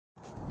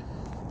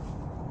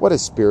what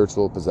is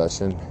spiritual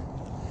possession?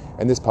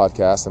 In this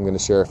podcast, I'm going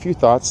to share a few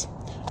thoughts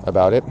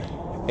about it,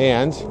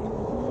 and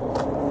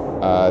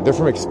they're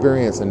from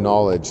experience and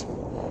knowledge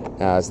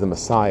as the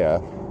Messiah.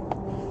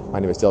 My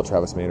name is Dale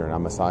Travis Maynard, and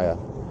I'm Messiah.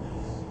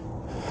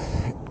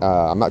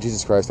 I'm not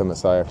Jesus Christ, I'm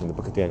Messiah, from the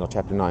book of Daniel,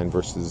 chapter 9,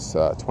 verses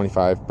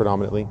 25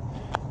 predominantly.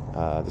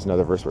 There's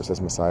another verse where it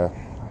says Messiah.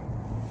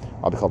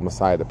 I'll be called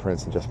Messiah the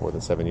Prince in just more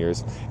than 7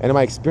 years. And in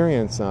my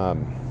experience,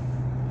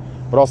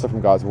 but also from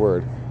God's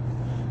Word,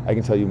 I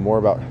can tell you more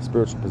about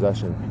spiritual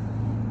possession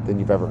than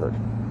you've ever heard.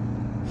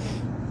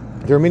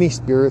 There are many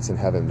spirits in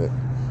heaven that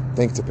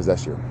think to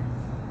possess you.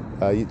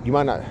 You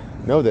might not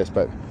know this,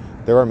 but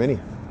there are many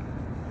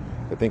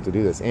that think to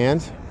do this.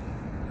 And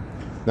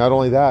not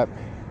only that,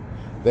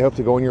 they hope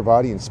to go in your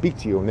body and speak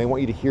to you, and they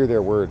want you to hear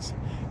their words.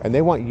 And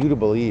they want you to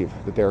believe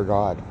that they're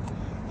God.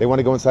 They want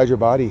to go inside your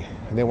body,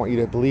 and they want you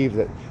to believe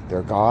that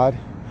they're God,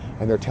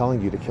 and they're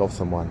telling you to kill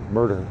someone,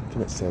 murder,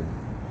 commit sin,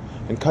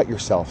 and cut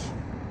yourself.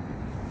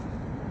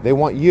 They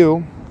want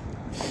you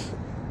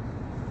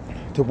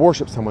to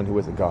worship someone who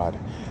isn't God.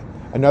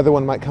 Another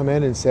one might come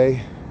in and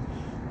say,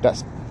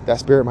 that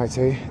spirit might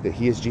say that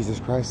he is Jesus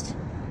Christ.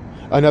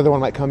 Another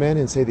one might come in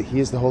and say that he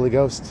is the Holy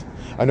Ghost.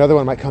 Another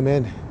one might come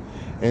in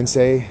and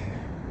say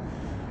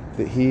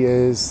that he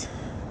is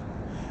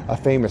a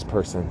famous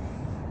person.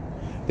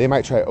 They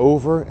might try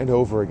over and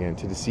over again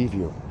to deceive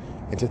you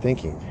into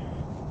thinking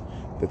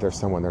that they're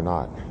someone they're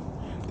not.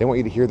 They want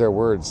you to hear their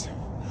words.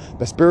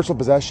 But spiritual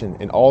possession,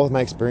 in all of my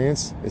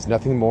experience, is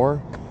nothing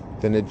more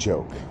than a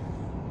joke.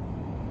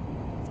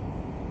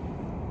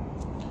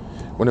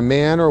 When a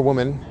man or a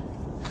woman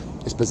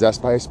is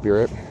possessed by a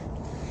spirit,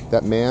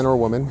 that man or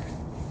woman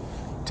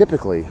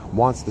typically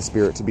wants the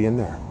spirit to be in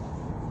there.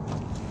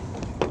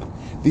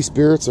 These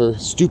spirits are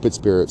stupid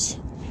spirits.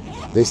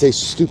 They say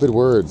stupid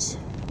words.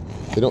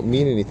 They don't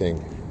mean anything.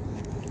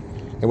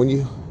 And when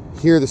you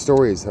hear the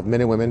stories of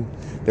men and women,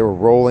 they were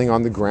rolling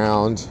on the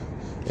ground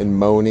and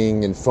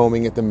moaning and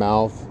foaming at the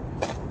mouth.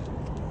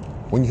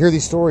 When you hear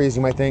these stories,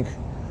 you might think,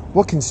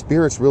 what can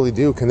spirits really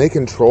do? Can they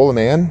control a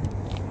man?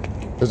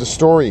 There's a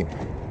story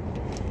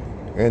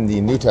in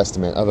the New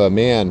Testament of a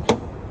man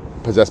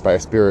possessed by a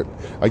spirit,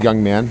 a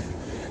young man.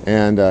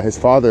 And his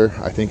father,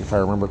 I think if I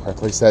remember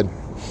correctly, said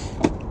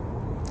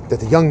that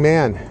the young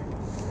man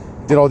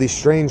did all these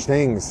strange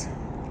things.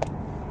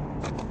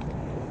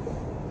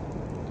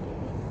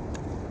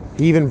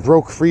 He even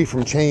broke free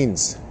from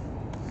chains.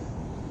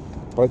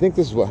 But I think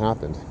this is what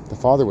happened. The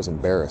father was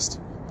embarrassed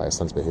by his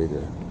son's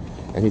behavior.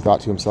 And he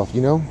thought to himself,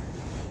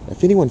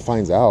 if anyone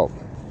finds out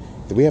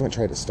that we haven't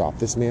tried to stop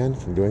this man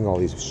from doing all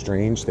these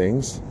strange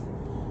things,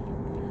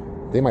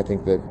 they might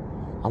think that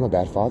I'm a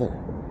bad father.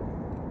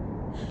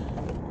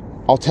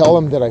 I'll tell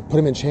them that I put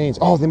him in chains.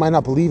 Oh, they might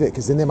not believe it,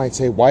 because then they might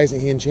say, why isn't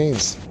he in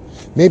chains?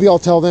 Maybe I'll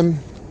tell them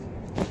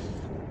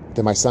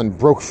that my son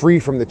broke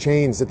free from the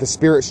chains, that the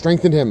Spirit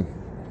strengthened him.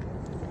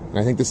 And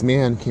I think this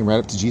man came right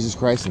up to Jesus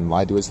Christ and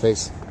lied to his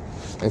face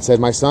and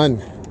said, my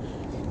son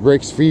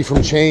breaks free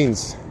from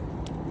chains.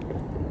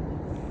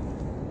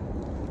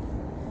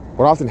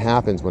 What often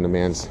happens when a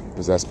man's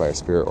possessed by a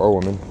spirit, or a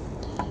woman,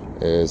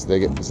 is they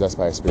get possessed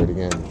by a spirit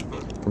again.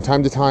 From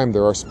time to time,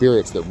 there are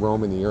spirits that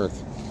roam in the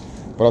earth.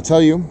 But I'll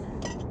tell you,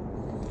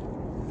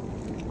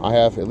 I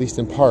have, at least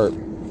in part,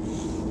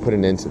 put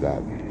an end to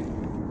that.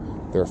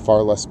 There are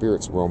far less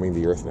spirits roaming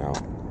the earth now.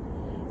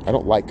 I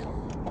don't like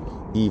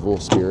evil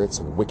spirits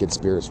and wicked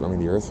spirits roaming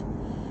the earth.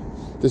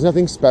 There's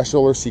nothing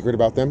special or secret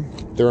about them.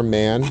 They're a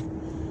man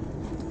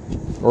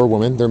or a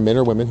woman. They're men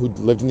or women who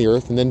lived in the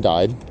earth and then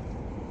died.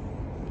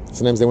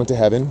 Sometimes they went to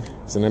heaven.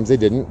 Sometimes they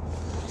didn't.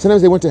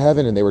 Sometimes they went to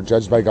heaven and they were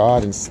judged by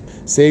God and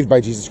saved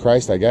by Jesus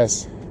Christ, I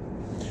guess.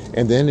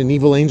 And then an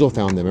evil angel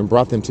found them and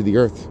brought them to the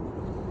earth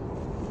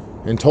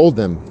and told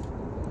them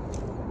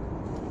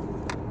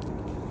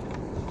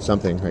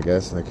something, I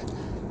guess, like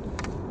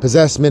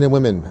possess men and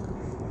women.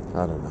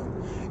 I don't know.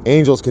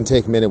 Angels can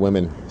take men and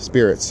women,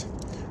 spirits,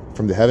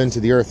 from the heaven to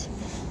the earth.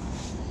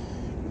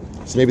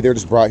 So maybe they're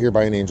just brought here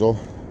by an angel.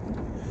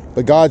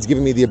 But God's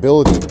given me the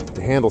ability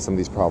to handle some of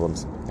these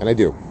problems, and I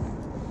do.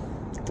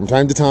 From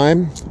time to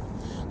time,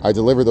 I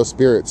deliver those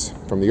spirits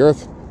from the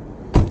earth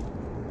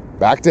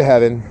back to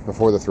heaven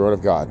before the throne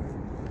of God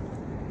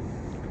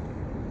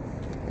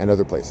and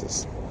other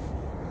places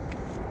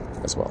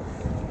as well.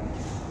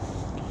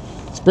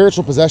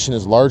 Spiritual possession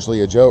is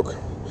largely a joke.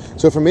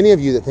 So for many of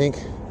you that think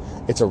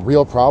it's a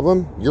real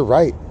problem, you're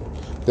right.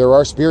 There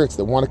are spirits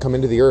that want to come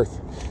into the earth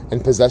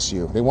and possess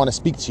you. They want to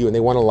speak to you and they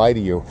want to lie to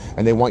you,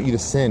 and they want you to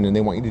sin and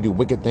they want you to do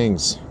wicked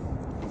things.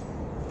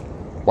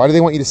 Why do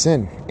they want you to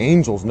sin?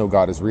 Angels know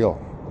God is real.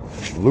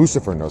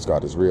 Lucifer knows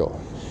God is real.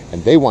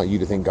 And they want you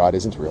to think God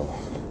isn't real.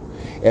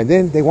 And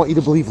then they want you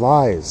to believe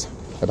lies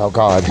about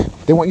God.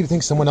 They want you to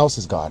think someone else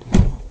is God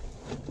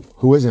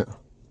who isn't.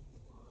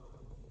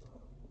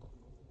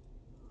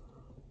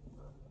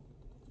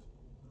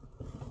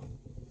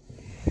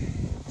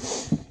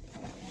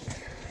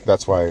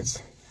 That's why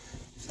it's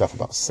stuff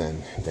about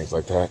sin and things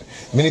like that.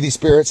 Many of these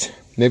spirits,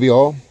 maybe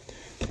all,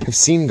 have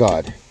seen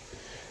God.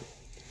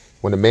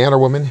 When a man or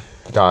woman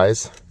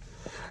dies,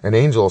 an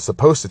angel is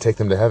supposed to take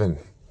them to heaven.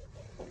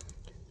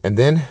 And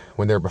then,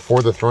 when they're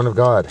before the throne of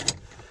God,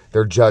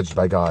 they're judged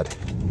by God.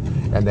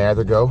 And they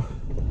either go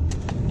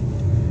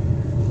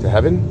to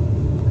heaven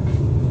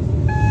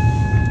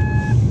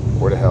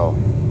or to hell.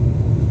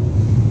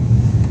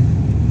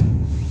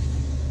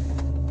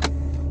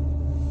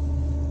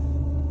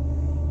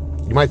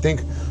 You might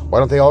think, why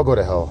don't they all go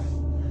to hell?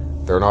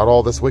 They're not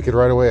all this wicked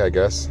right away, I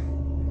guess.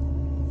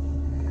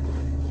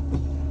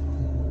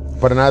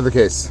 But in either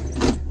case,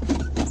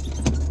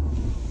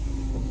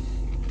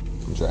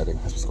 I'm driving.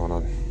 That's what's going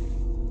on.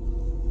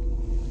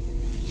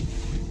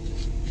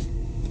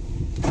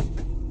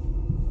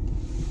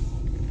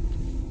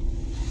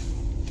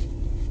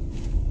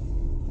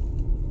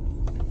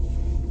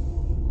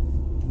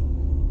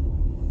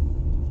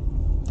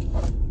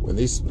 When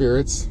these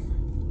spirits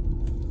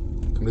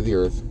come to the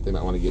earth, they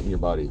might want to get in your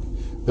body.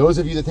 Those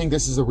of you that think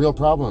this is a real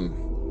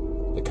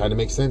problem, it kind of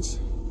makes sense.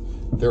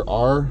 There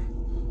are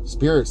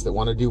spirits that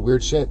want to do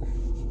weird shit.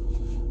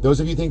 Those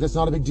of you think that's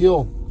not a big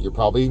deal, you're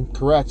probably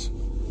correct.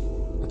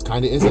 It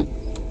kind of isn't.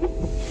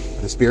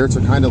 The spirits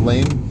are kind of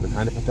lame, they're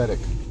kind of pathetic.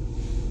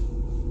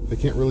 They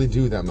can't really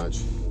do that much.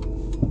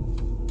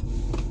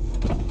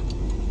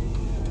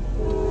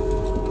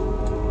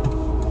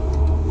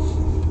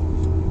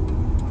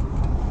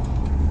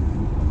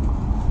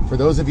 For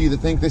those of you that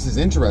think this is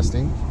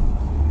interesting,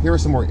 here are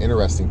some more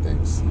interesting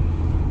things,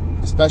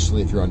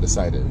 especially if you're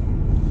undecided.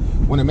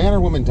 When a man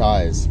or woman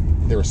dies,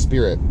 their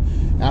spirit,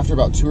 after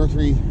about 2 or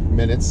 3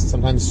 minutes,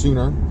 sometimes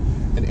sooner,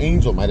 an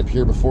angel might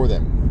appear before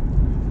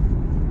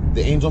them.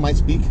 The angel might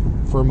speak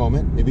for a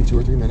moment, maybe 2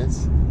 or 3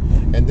 minutes,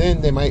 and then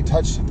they might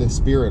touch the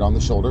spirit on the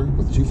shoulder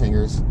with 2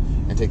 fingers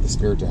and take the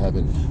spirit to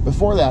heaven.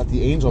 Before that,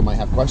 the angel might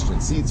have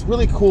questions. See, it's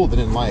really cool that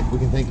in life we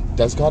can think,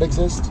 does God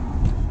exist?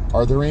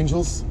 Are there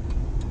angels?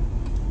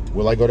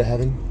 Will I go to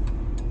heaven?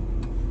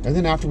 And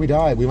then after we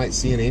die, we might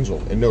see an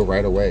angel and know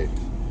right away.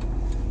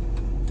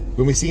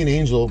 When we see an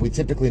angel, we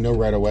typically know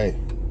right away.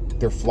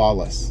 They're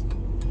flawless.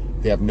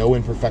 They have no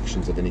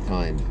imperfections of any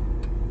kind.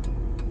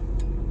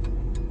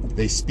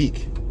 They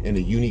speak in a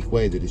unique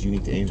way that is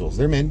unique to angels.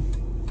 They're men.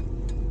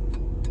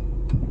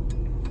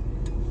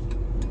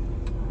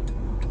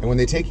 And when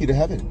they take you to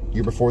heaven,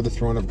 you're before the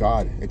throne of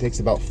God. It takes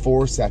about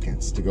 4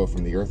 seconds to go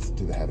from the earth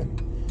to the heaven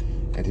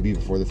and to be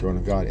before the throne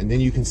of God. And then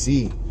you can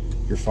see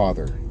your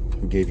Father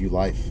who gave you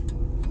life.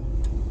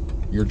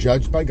 You're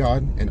judged by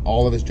God, and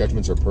all of his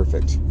judgments are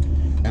perfect.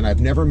 And I've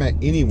never met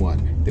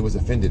anyone that was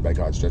offended by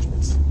God's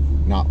judgments.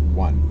 Not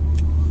one.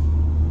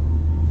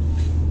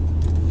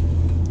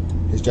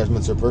 His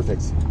judgments are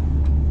perfect.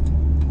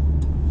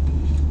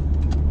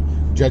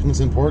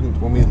 Judgment's important.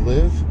 When we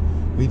live,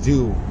 we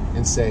do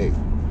and say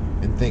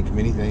and think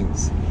many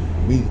things.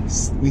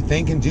 We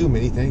think and do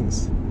many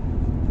things.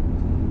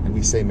 And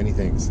we say many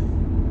things.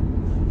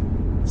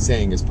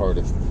 Saying is part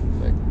of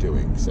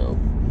doing. So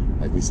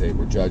like we say,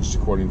 we're judged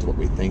according to what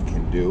we think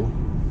and do,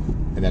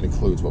 and that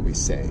includes what we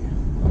say.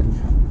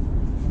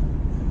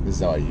 This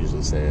is how I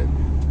usually say it.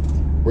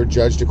 We're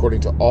judged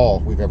according to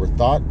all we've ever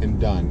thought and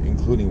done,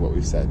 including what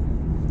we've said.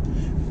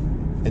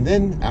 And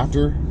then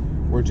after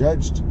we're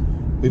judged,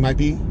 we might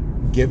be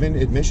given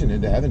admission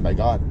into heaven by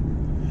God.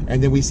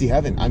 And then we see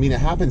heaven. I mean, it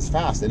happens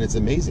fast and it's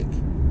amazing.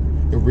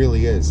 It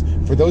really is.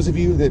 For those of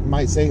you that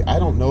might say, I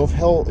don't know if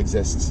hell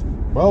exists.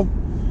 Well,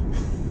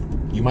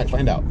 you might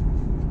find out.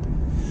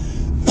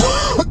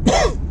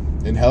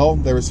 In hell,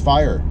 there is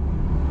fire.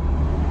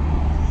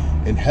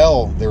 In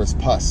hell, there is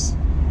pus.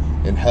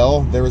 In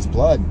hell, there is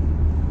blood.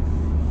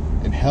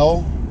 In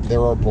hell,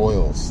 there are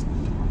boils.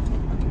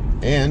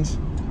 And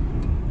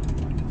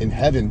in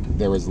heaven,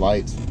 there is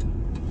light.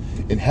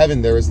 In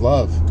heaven, there is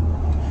love.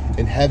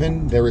 In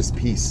heaven, there is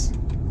peace.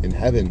 In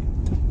heaven,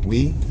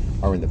 we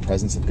are in the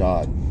presence of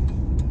God.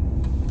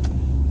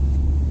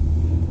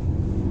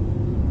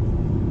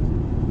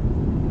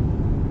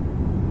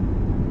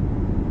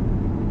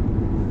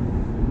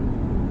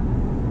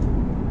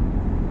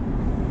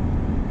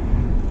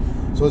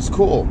 So it's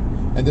cool.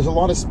 And there's a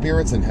lot of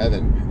spirits in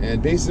heaven.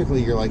 And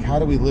basically, you're like, how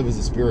do we live as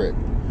a spirit?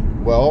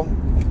 Well,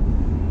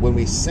 when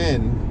we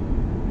sin,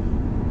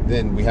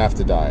 then we have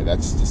to die.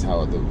 That's just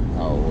how it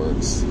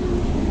works.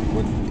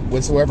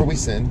 Whensoever we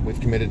sin, we've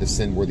committed a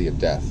sin worthy of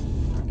death.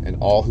 And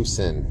all who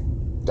sin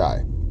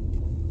die.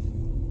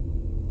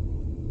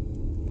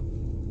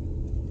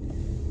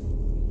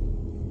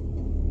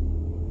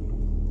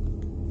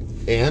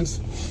 And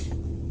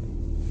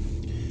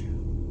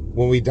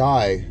when we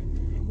die,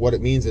 what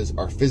it means is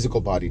our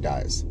physical body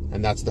dies,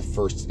 and that's the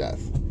first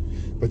death.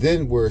 But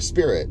then we're a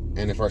spirit,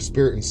 and if our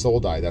spirit and soul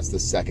die, that's the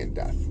second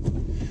death.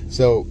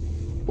 So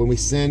when we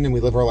sin and we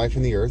live our life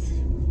in the earth,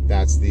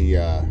 that's the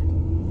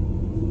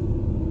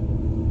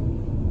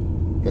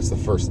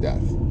first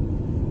death.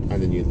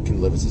 And then you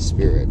can live as a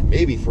spirit,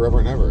 maybe forever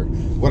and ever.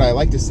 What I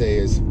like to say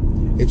is,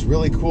 it's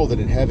really cool that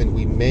in heaven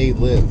we may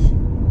live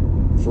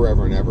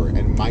forever and ever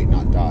and might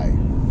not die.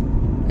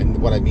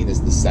 And what I mean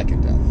is the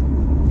second death.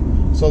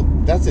 So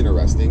that's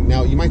interesting.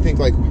 Now, you might think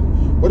like,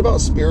 What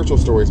about spiritual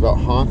stories about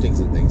hauntings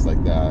and things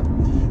like that?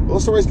 Well,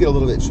 those stories get a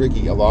little bit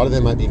tricky. A lot of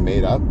them might be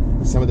made up.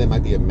 Some of them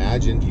might be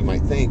imagined, you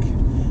might think.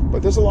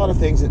 But there's a lot of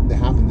things that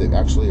happen that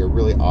actually are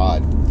really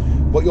odd.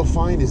 What you'll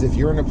find is if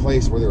you're in a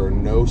place where there are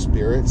no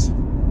spirits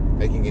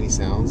making any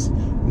sounds,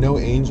 no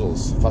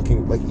angels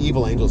fucking, like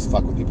evil angels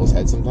fuck with people's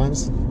heads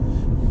sometimes.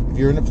 If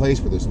you're in a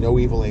place where there's no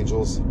evil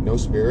angels, no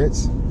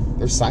spirits,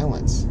 there's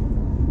silence.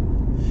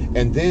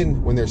 And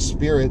then when there's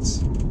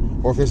spirits,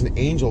 or if there's an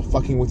angel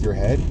fucking with your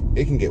head,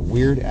 it can get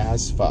weird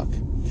as fuck.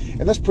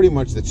 And that's pretty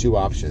much the two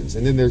options.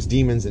 And then there's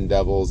demons and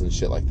devils and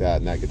shit like that,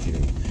 and that gets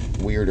even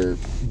weirder.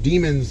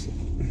 Demons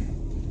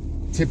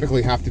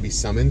typically have to be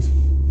summoned.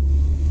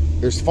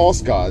 There's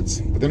false gods,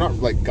 but they're not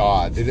like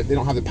God. They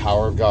don't have the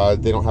power of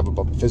God. They don't have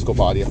a physical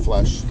body of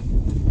flesh.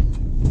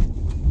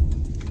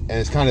 And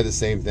it's kind of the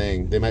same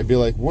thing. They might be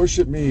like,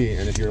 worship me.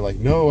 And if you're like,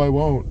 no, I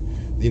won't,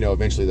 you know,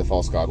 eventually the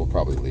false god will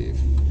probably leave.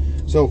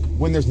 So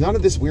when there's none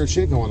of this weird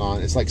shit going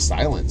on, it's like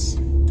silence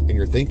in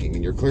your thinking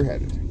and you're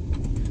clear-headed.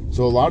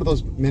 So a lot of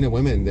those men and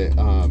women that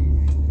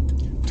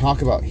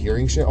talk about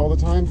hearing shit all the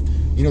time,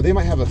 you know, they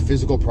might have a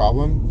physical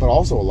problem, but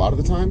also a lot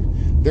of the time,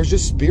 there's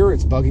just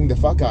spirits bugging the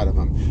fuck out of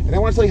them. And I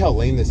want to tell you how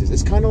lame this is.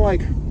 It's kind of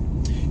like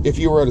if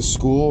you were at a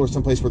school or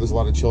someplace where there's a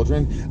lot of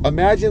children,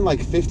 imagine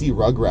like 50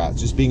 rugrats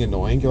just being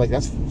annoying. You're like,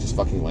 that's just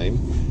fucking lame.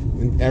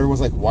 And everyone's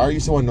like, why are you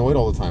so annoyed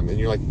all the time? And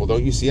you're like, well,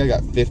 don't you see I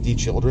got 50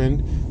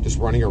 children just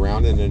running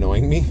around and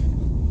annoying me?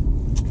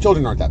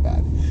 Children aren't that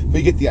bad, but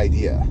you get the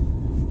idea.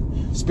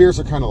 Spirits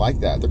are kind of like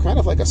that. They're kind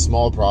of like a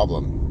small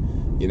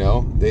problem, you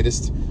know? They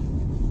just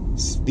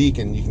speak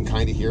and you can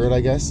kind of hear it,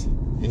 I guess.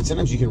 And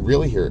sometimes you can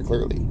really hear it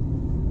clearly.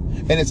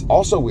 And it's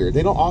also weird.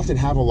 They don't often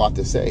have a lot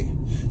to say.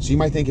 So you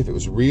might think if it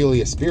was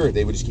really a spirit,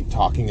 they would just keep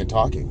talking and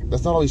talking.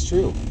 That's not always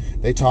true.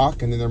 They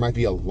talk, and then there might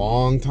be a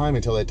long time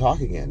until they talk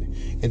again.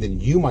 And then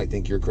you might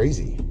think you're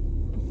crazy.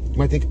 You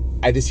might think,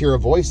 I just hear a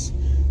voice.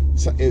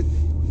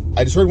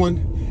 I just heard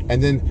one,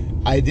 and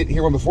then I didn't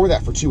hear one before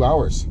that for 2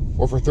 hours,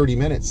 or for 30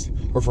 minutes,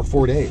 or for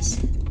 4 days.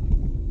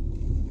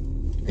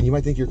 And you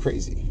might think you're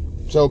crazy.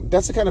 So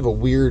that's a kind of a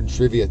weird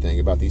trivia thing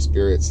about these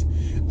spirits.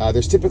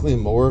 There's typically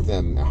more of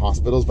them at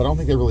hospitals, but I don't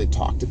think they really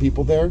talk to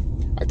people there.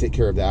 I take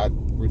care of that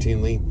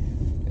routinely.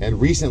 And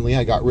recently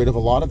I got rid of a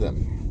lot of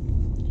them.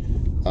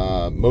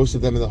 Most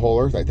of them in the whole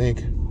earth, I think.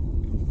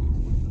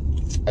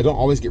 I don't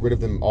always get rid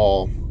of them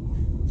all.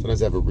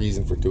 Sometimes I have a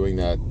reason for doing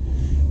that.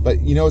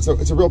 But you know, it's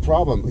a real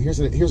problem. Here's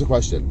a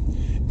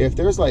question. If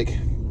there's like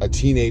a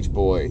teenage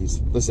boy,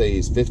 let's say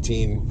he's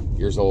 15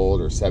 years old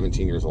or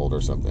 17 years old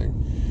or something,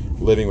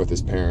 living with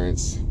his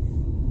parents,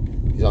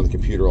 he's on the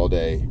computer all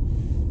day,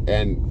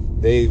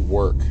 and they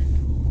work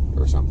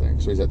or something,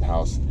 so he's at the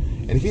house,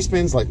 and if he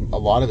spends like a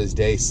lot of his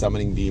day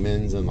summoning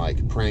demons and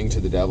like praying to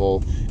the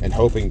devil and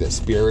hoping that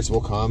spirits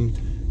will come,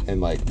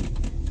 and like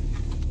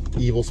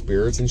evil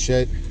spirits and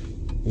shit,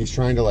 and he's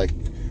trying to like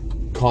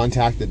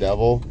contact the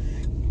devil,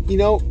 you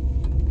know,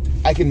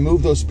 I can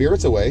move those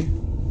spirits away,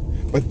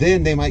 but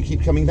then they might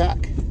keep coming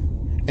back.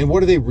 And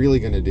what are they really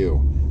going to do?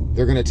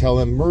 They're going to tell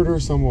him, murder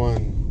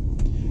someone.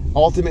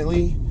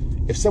 Ultimately,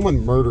 if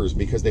someone murders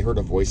because they heard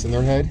a voice in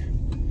their head,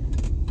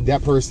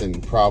 that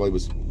person probably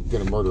was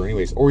going to murder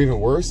anyways. Or even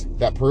worse,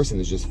 that person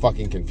is just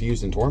fucking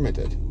confused and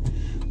tormented.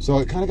 So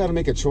I kind of got to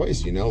make a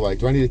choice, you know? Like,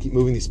 do I need to keep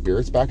moving these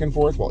spirits back and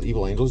forth while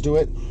evil angels do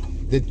it?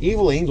 The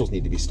evil angels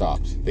need to be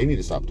stopped. They need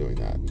to stop doing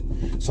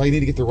that. So I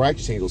need to get the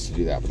righteous angels to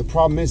do that. But the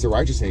problem is the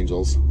righteous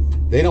angels,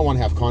 they don't want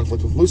to have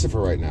conflict with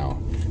Lucifer right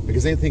now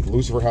because they think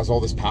Lucifer has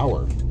all this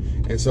power.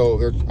 And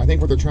so I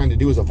think what they're trying to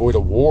do is avoid a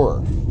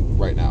war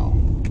right now.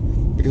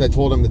 Because I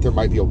told them that there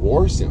might be a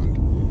war soon.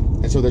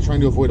 And so they're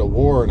trying to avoid a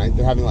war, and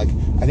they're having, like,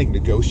 I think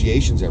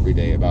negotiations every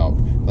day about,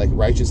 like,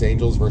 righteous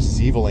angels versus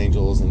evil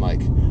angels and,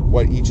 like,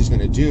 what each is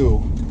going to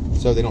do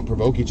so they don't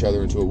provoke each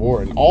other into a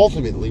war. And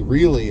ultimately,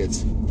 really,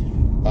 it's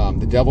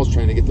the devil's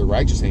trying to get the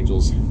righteous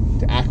angels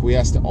to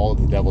acquiesce to all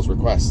of the devil's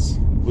requests.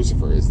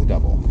 Lucifer is the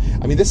devil.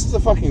 I mean, this is a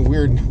fucking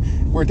weird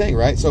thing,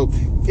 right? So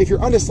if you're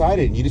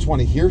undecided and you just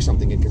want to hear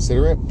something and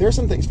consider it, there are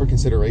some things for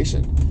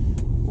consideration.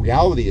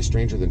 Reality is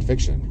stranger than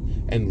fiction.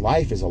 And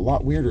life is a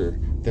lot weirder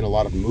than a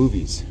lot of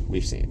movies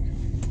we've seen.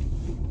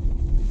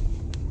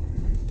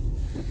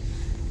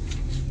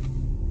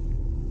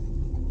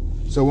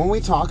 So when we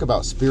talk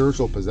about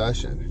spiritual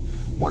possession,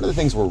 one of the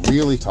things we're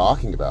really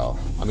talking about,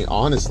 I mean,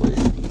 honestly,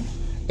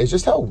 is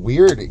just how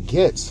weird it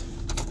gets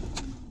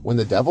when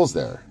the devil's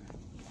there.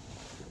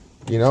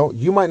 You know,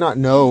 you might not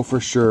know for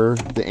sure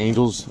the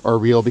angels are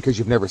real because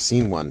you've never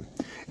seen one.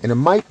 And it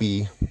might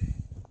be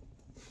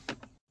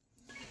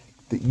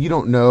that you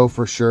don't know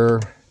for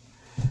sure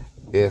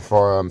if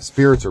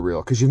spirits are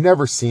real because you've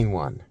never seen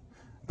one.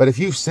 But if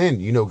you've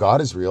sinned, you know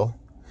God is real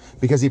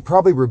because he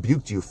probably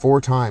rebuked you 4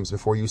 times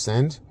before you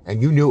sinned,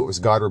 and you knew it was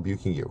God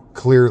rebuking you,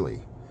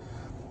 clearly.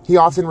 He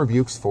often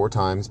rebukes 4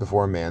 times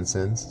before a man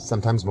sins,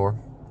 sometimes more,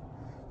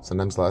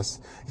 sometimes less.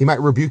 He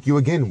might rebuke you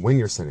again when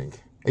you're sinning,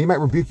 and he might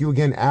rebuke you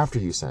again after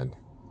you sin.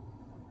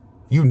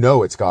 You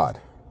know it's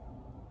God.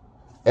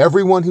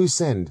 Everyone who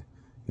sinned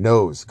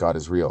knows God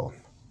is real.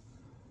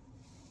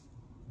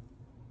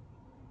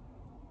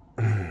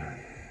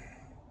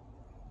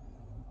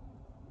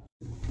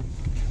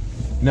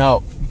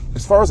 Now,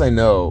 as far as I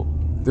know,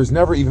 there's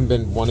never even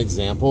been one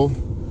example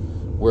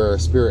where a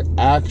spirit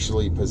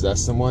actually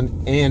possessed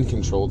someone and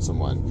controlled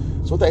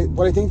someone. So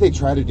what I think they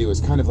try to do is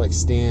kind of like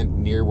stand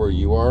near where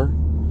you are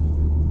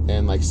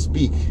and like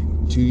speak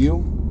to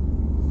you.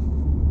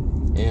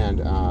 And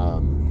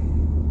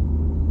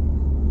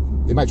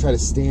they might try to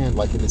stand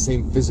like in the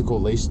same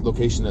physical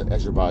location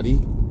as your body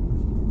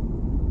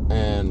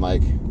and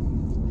like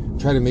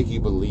try to make you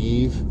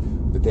believe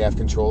that they have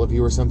control of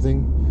you or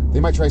something. They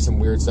might try some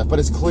weird stuff, but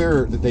it's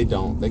clear that they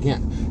don't. They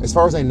can't. As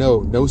far as I know,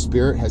 no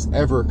spirit has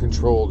ever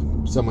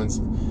controlled someone's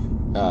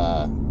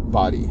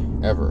body,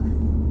 ever.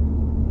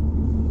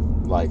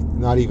 Like,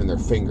 not even their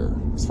finger,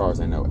 as far as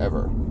I know,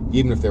 ever.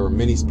 Even if there were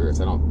many spirits,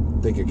 I don't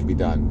think it could be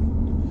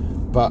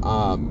done. But,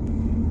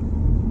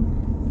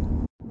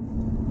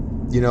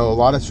 you know, a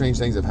lot of strange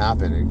things have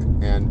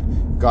happened,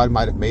 and God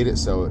might have made it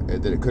so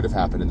that it could have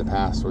happened in the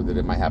past, or that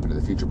it might happen in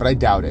the future, but I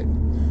doubt it.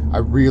 I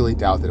really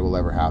doubt that it will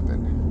ever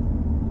happen.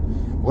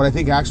 What I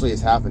think actually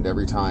has happened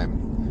every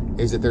time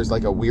is that there's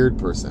like a weird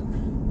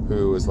person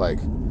who is like,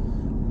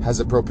 has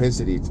a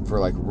propensity for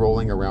like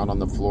rolling around on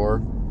the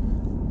floor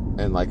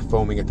and like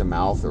foaming at the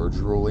mouth or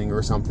drooling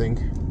or something.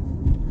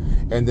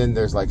 And then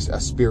there's like a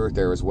spirit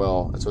there as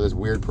well. And so this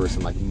weird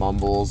person like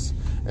mumbles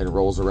and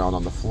rolls around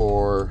on the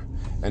floor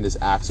and just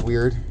acts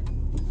weird.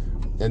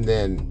 And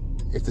then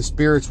if the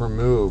spirit's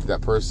removed, that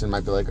person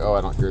might be like, oh,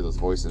 I don't hear those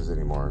voices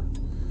anymore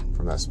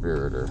from that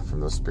spirit or from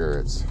those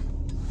spirits.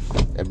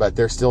 But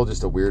they're still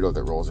just a weirdo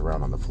that rolls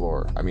around on the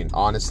floor. I mean,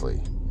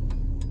 honestly,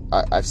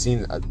 I've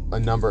seen a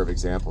number of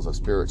examples of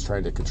spirits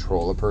trying to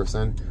control a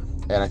person,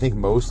 and I think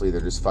mostly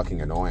they're just fucking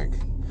annoying.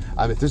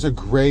 If there's a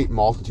great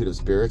multitude of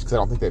spirits, because I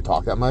don't think they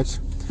talk that much,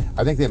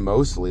 I think they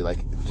mostly, like,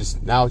 just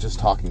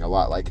talking a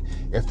lot. Like,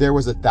 if there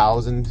was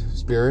 1,000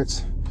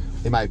 spirits,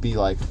 they might be,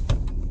 like,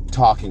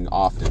 talking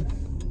often.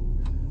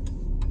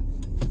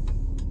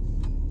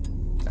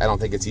 I don't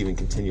think it's even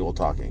continual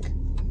talking,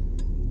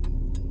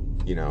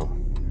 you know.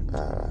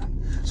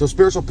 So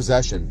spiritual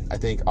possession, I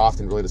think,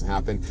 often really doesn't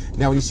happen.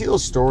 Now, when you see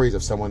those stories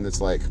of someone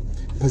that's like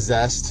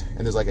possessed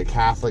and there's like a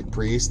Catholic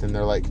priest and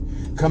they're like,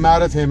 come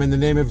out of him in the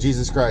name of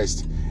Jesus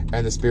Christ,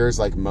 and the spirit's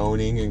like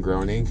moaning and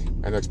groaning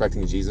and they're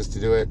expecting Jesus to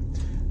do it,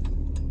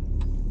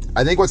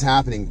 I think what's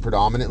happening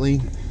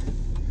predominantly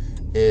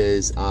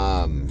is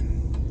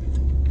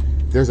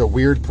there's a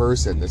weird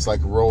person that's like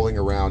rolling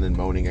around and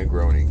moaning and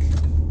groaning.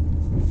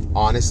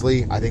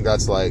 Honestly, I think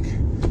that's like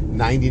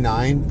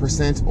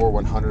 99% or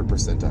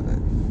 100% of it.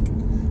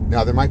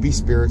 Now, there might be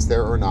spirits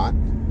there or not.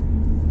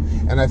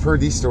 And I've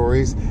heard these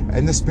stories,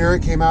 and the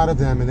spirit came out of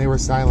them and they were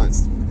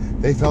silenced.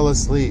 They fell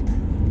asleep.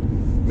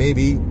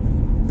 Maybe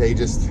they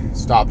just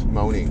stopped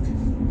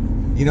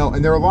moaning. You know,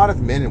 and there are a lot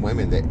of men and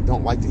women that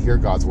don't like to hear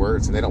God's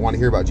words, and they don't want to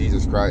hear about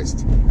Jesus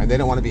Christ, and they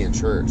don't want to be in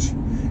church.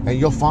 And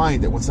you'll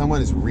find that when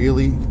someone is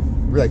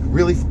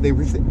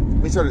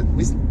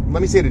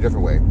let me say it a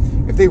different way.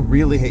 If they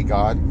really hate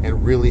God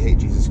and really hate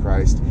Jesus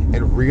Christ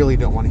and really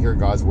don't want to hear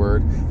God's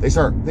word,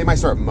 they might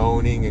start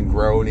moaning and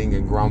groaning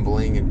and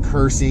grumbling and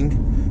cursing,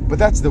 but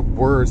that's the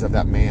words of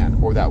that man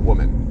or that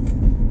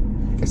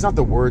woman. It's not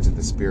the words of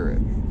the spirit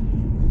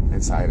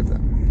inside of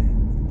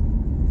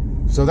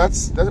them. So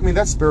that's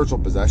spiritual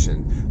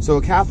possession. So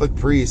a Catholic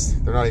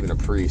priest, they're not even a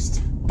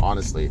priest,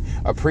 honestly.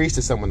 A priest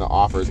is someone that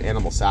offers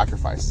animal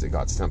sacrifices at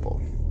God's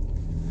temple.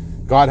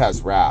 God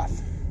has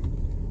wrath.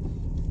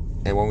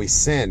 And when we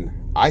sin,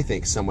 I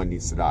think someone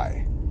needs to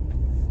die.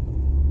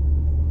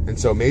 And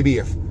so maybe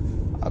if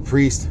a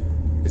priest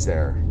is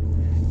there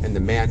and the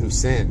man who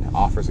sinned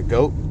offers a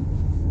goat,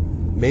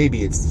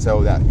 maybe it's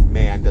so that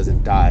man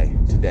doesn't die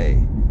today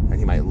and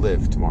he might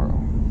live tomorrow.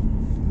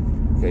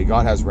 Okay,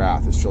 God has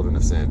wrath as children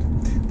have sinned.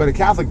 But a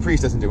Catholic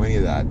priest doesn't do any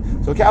of that.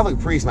 So a Catholic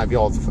priest might be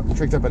all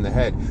tricked up in the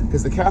head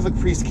because the Catholic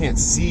priest can't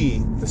see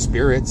the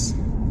spirits.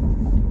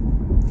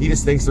 He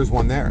just thinks there's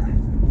one there.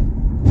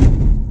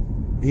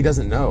 He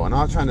doesn't know. I'm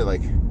not trying to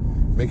like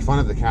make fun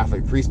of the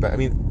Catholic priest, but I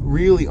mean,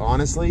 really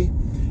honestly,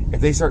 if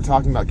they start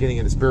talking about getting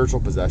into spiritual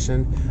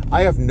possession,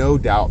 I have no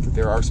doubt that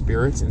there are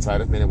spirits inside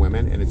of men and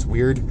women, and it's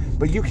weird,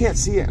 but you can't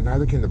see it, and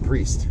neither can the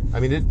priest. I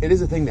mean, it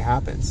is a thing that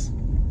happens.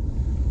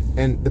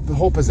 And the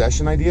whole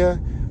possession idea,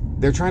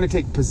 they're trying to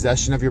take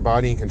possession of your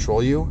body and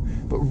control you,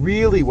 but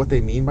really what they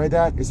mean by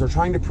that is they're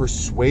trying to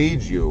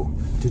persuade you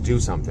to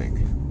do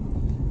something.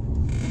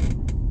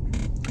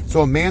 So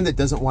a man that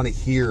doesn't want to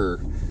hear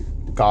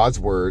God's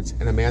words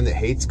and a man that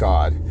hates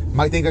God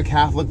might think a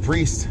Catholic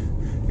priest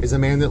is a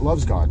man that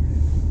loves God.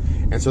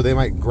 And so they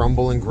might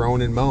grumble and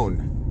groan and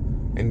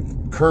moan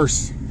and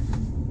curse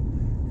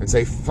and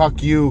say,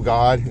 fuck you,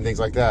 God, and things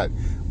like that.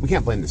 We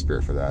can't blame the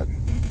spirit for that.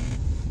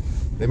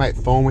 They might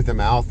foam with their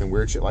mouth and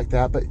weird shit like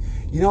that. But,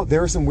 you know,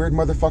 there are some weird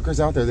motherfuckers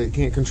out there that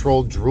can't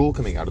control drool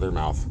coming out of their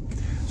mouth.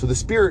 So the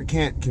spirit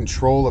can't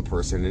control a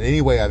person in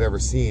any way I've ever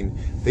seen.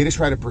 They just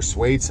try to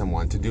persuade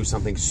someone to do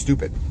something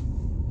stupid.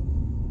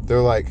 They're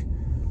like,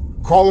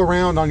 crawl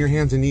around on your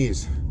hands and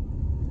knees.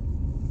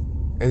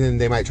 And then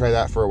they might try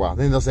that for a while.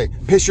 Then they'll say,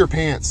 piss your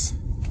pants.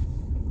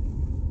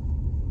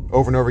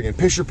 over and over again.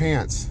 Piss your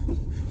pants.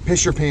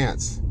 Piss your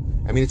pants.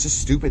 I mean, it's just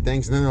stupid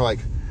things. And then they're like,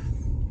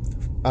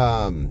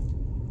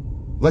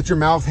 let your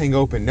mouth hang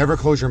open. Never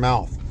close your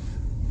mouth.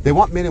 They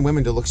want men and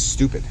women to look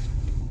stupid.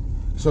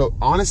 So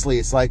honestly,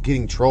 it's like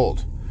getting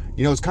trolled.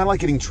 You know, it's kind of like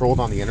getting trolled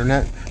on the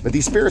internet. But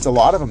these spirits, a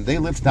lot of them, they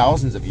lived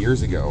thousands of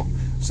years ago.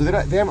 So they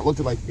haven't looked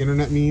at like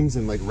internet memes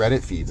and like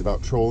Reddit feeds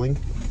about trolling.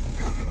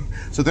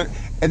 So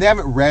they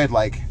haven't read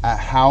like a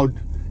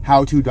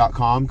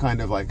howto.com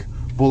kind of like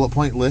bullet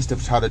point list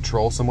of how to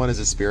troll someone as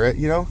a spirit,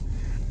 you know.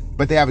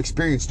 But they have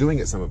experience doing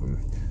it, some of them.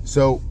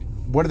 So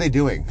what are they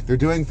doing? They're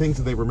doing things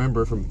that they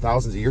remember from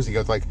thousands of years ago.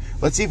 It's like,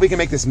 let's see if we can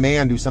make this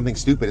man do something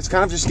stupid. It's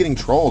kind of just getting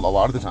trolled a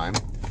lot of the time.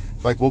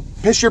 It's like, well,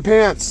 piss your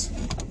pants.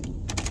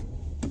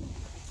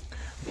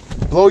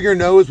 Blow your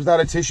nose without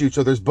a tissue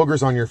so there's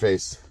boogers on your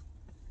face.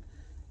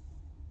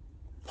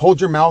 Hold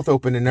your mouth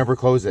open and never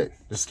close it.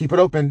 Just keep it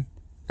open.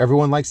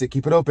 Everyone likes it.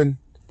 Keep it open.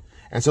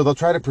 And so they'll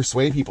try to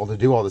persuade people to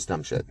do all this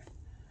dumb shit.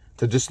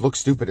 To just look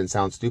stupid and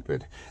sound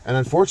stupid. And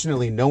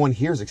unfortunately, no one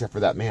hears except for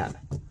that man.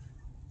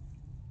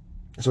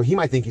 So he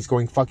might think he's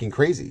going fucking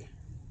crazy.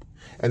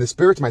 And the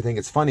spirits might think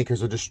it's funny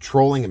because they're just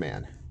trolling a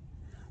man.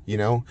 You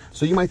know?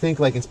 So you might think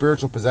like in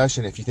spiritual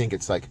possession, if you think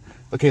it's like,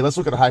 okay, let's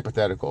look at a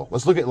hypothetical.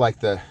 Let's look at like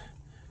the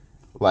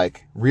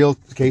real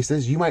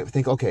cases. You might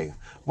think, okay,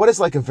 what is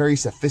like a very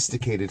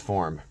sophisticated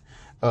form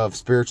of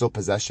spiritual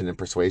possession and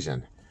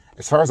persuasion?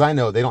 As far as I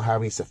know, they don't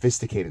have any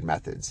sophisticated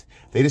methods.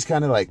 They just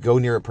kind of like go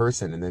near a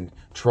person and then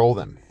troll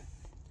them.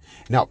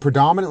 Now, it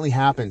predominantly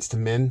happens to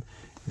men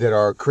that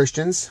are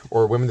Christians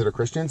or women that are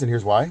Christians, and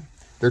here's why.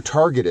 They're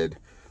targeted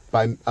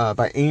by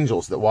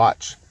angels that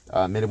watch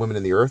men and women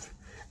in the earth.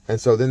 And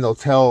so then they'll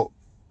tell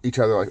each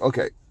other like,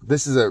 okay,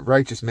 this is a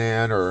righteous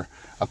man or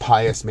a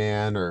pious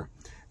man, or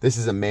this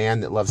is a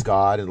man that loves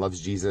God and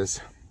loves Jesus.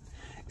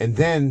 And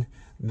then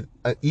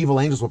evil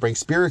angels will bring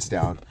spirits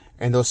down,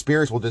 and those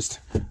spirits will just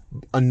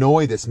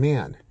annoy this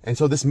man. And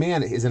so this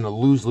man is in a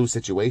lose-lose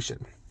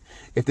situation.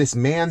 If this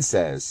man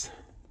says,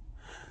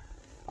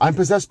 I'm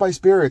possessed by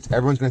spirits,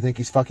 everyone's going to think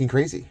he's fucking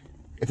crazy.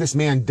 If this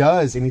man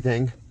does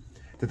anything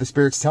that the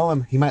spirits tell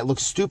him, he might look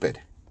stupid.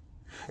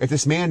 If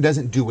this man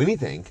doesn't do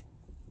anything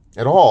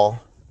at all,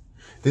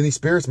 then these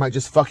spirits might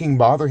just fucking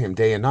bother him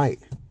day and night.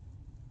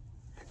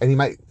 And he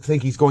might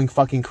think he's going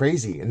fucking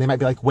crazy. And they might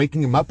be like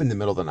waking him up in the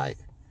middle of the night.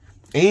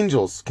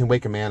 Angels can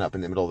wake a man up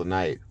in the middle of the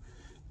night.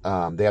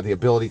 They have the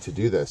ability to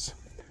do this.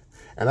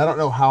 And I don't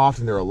know how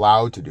often they're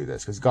allowed to do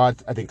this, because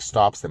God, I think,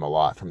 stops them a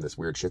lot from this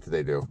weird shit that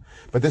they do.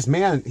 But this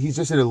man, he's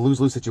just in a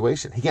lose-lose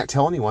situation. He can't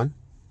tell anyone.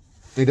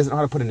 He doesn't know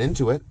how to put an end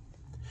to it.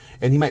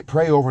 And he might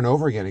pray over and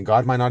over again, and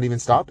God might not even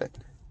stop it.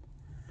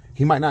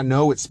 He might not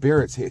know it's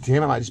spirits. To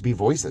him, it might just be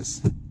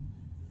voices.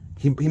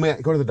 He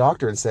might go to the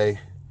doctor and say,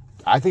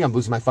 I think I'm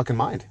losing my fucking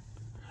mind.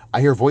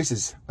 I hear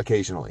voices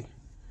occasionally.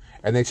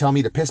 And they tell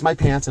me to piss my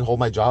pants and hold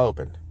my jaw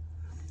open.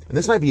 And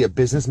this might be a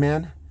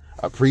businessman,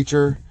 a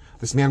preacher.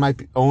 This man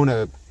might own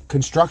a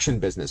construction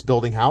business,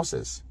 building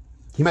houses.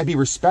 He might be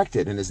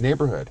respected in his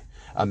neighborhood.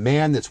 A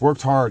man that's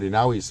worked hard, and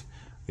now he's,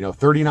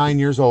 39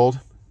 years old,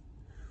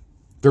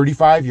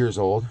 35 years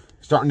old,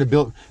 starting to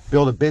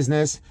build a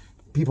business.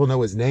 People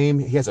know his name.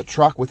 He has a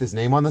truck with his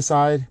name on the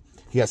side.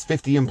 He has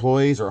 50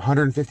 employees or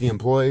 150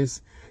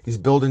 employees. He's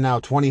building now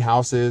 20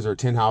 houses or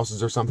 10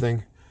 houses or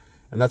something.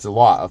 And that's a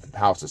lot of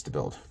houses to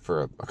build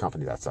for a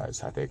company that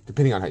size, I think,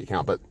 depending on how you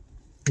count. But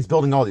he's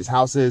building all these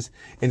houses.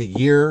 In a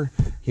year,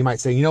 he might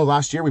say,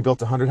 last year we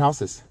built 100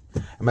 houses.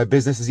 And my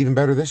business is even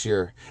better this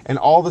year. And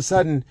all of a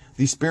sudden,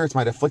 these spirits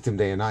might afflict him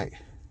day and night.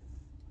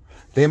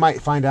 They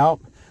might find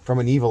out from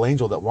an evil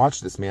angel that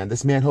watched this man.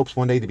 This man hopes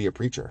one day to be a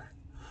preacher.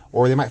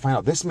 Or they might find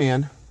out this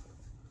man,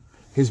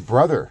 his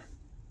brother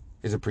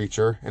is a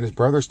preacher, and his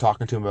brother's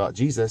talking to him about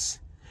Jesus.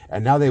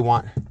 And now they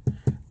want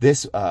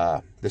this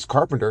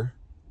carpenter,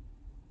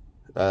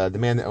 the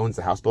man that owns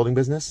the house building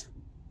business,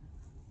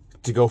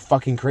 to go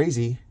fucking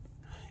crazy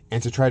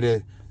and to try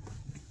to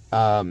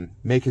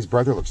make his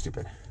brother look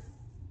stupid.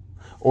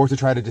 Or to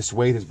try to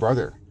dissuade his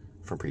brother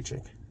from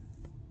preaching.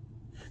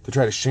 To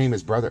try to shame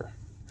his brother.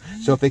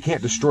 So if they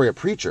can't destroy a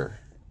preacher,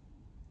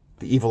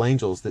 the evil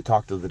angels that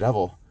talk to the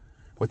devil,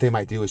 what they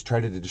might do is try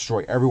to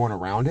destroy everyone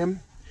around him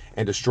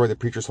and destroy the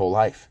preacher's whole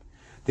life.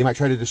 They might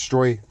try to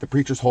destroy the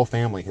preacher's whole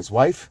family, his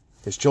wife,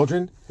 his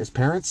children, his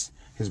parents,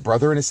 his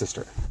brother, and his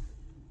sister.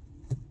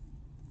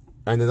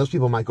 And then those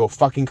people might go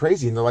fucking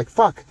crazy, and they're like,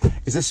 fuck,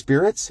 is this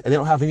spirits? And they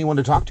don't have anyone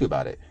to talk to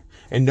about it.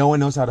 And no one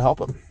knows how to help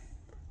them.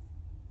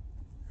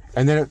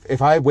 And then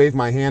if I wave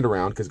my hand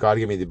around, because God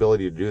gave me the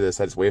ability to do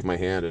this, I just wave my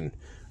hand and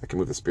I can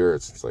move the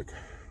spirits.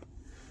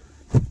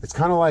 It's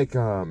kind of like,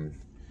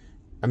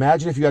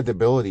 imagine if you had the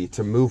ability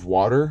to move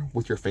water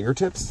with your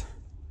fingertips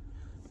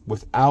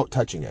without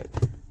touching it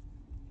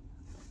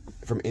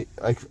from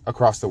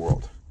across the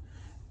world.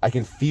 I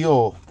can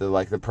feel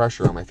the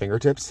pressure on my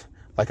fingertips,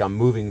 like I'm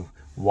moving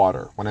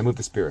water. When I move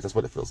the spirits, that's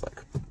what it feels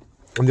like.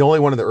 I'm the only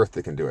one on the earth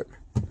that can do it.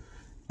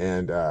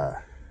 And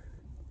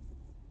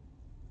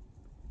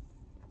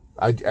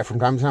from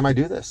time to time I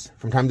do this.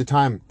 From time to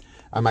time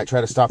I might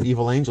try to stop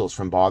evil angels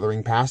from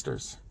bothering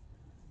pastors.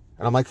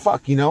 And I'm like,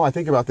 fuck, I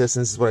think about this,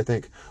 and this is what I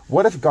think.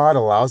 What if God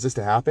allows this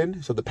to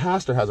happen? So the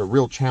pastor has a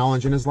real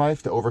challenge in his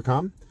life to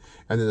overcome,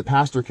 and then the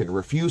pastor can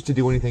refuse to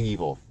do anything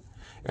evil.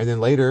 And then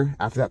later,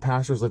 after that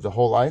pastor's lived a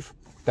whole life,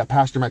 that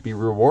pastor might be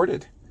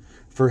rewarded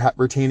for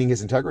retaining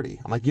his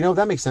integrity. I'm like,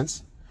 that makes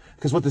sense.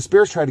 Because what the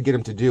spirits try to get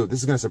him to do, this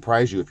is going to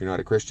surprise you if you're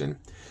not a Christian,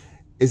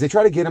 is they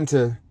try to get him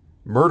to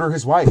murder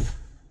his wife.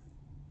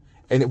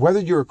 And whether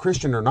you're a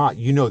Christian or not,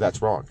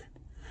 that's wrong.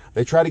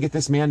 They try to get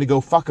this man to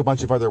go fuck a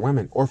bunch of other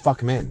women or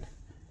fuck men.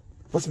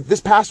 Listen,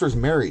 this pastor is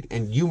married,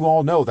 and you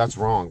all know that's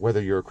wrong,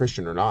 whether you're a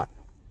Christian or not.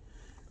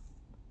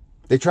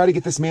 They try to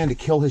get this man to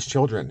kill his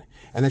children,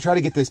 and they try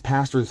to get this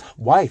pastor's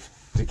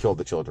wife to kill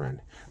the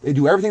children. They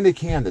do everything they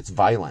can that's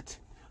violent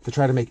to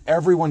try to make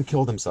everyone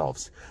kill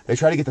themselves. They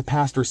try to get the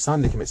pastor's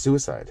son to commit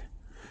suicide.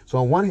 So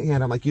on one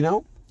hand, I'm like,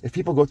 if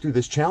people go through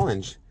this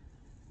challenge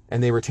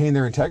and they retain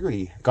their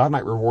integrity, God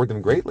might reward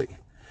them greatly.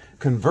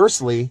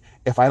 Conversely,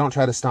 if I don't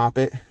try to stop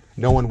it,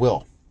 no one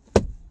will.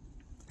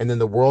 And then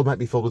the world might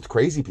be filled with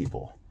crazy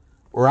people.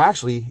 Or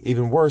actually,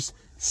 even worse,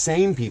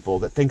 sane people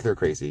that think they're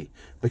crazy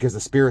because the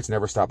spirits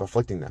never stop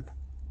afflicting them.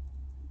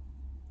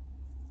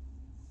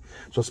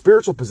 So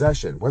spiritual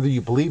possession, whether you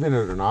believe in it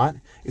or not,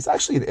 is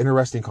actually an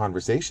interesting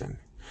conversation.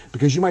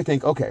 Because you might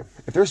think, okay,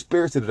 if there's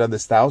spirits that have done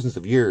this thousands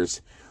of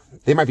years,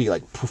 they might be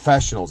like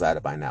professionals at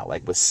it by now,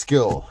 like with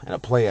skill and a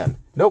plan.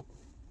 Nope.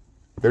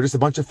 They're just a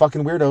bunch of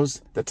fucking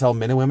weirdos that tell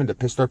men and women to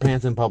piss their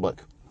pants in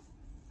public.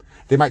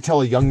 They might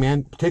tell a young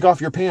man, take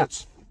off your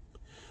pants.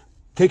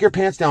 Take your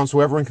pants down so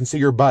everyone can see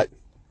your butt.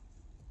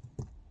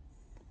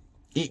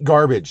 Eat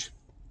garbage.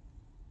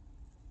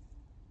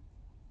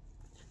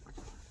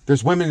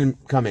 There's women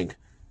coming.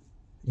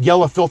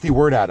 Yell a filthy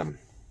word at them.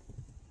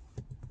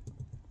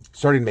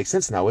 Starting to make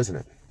sense now, isn't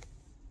it?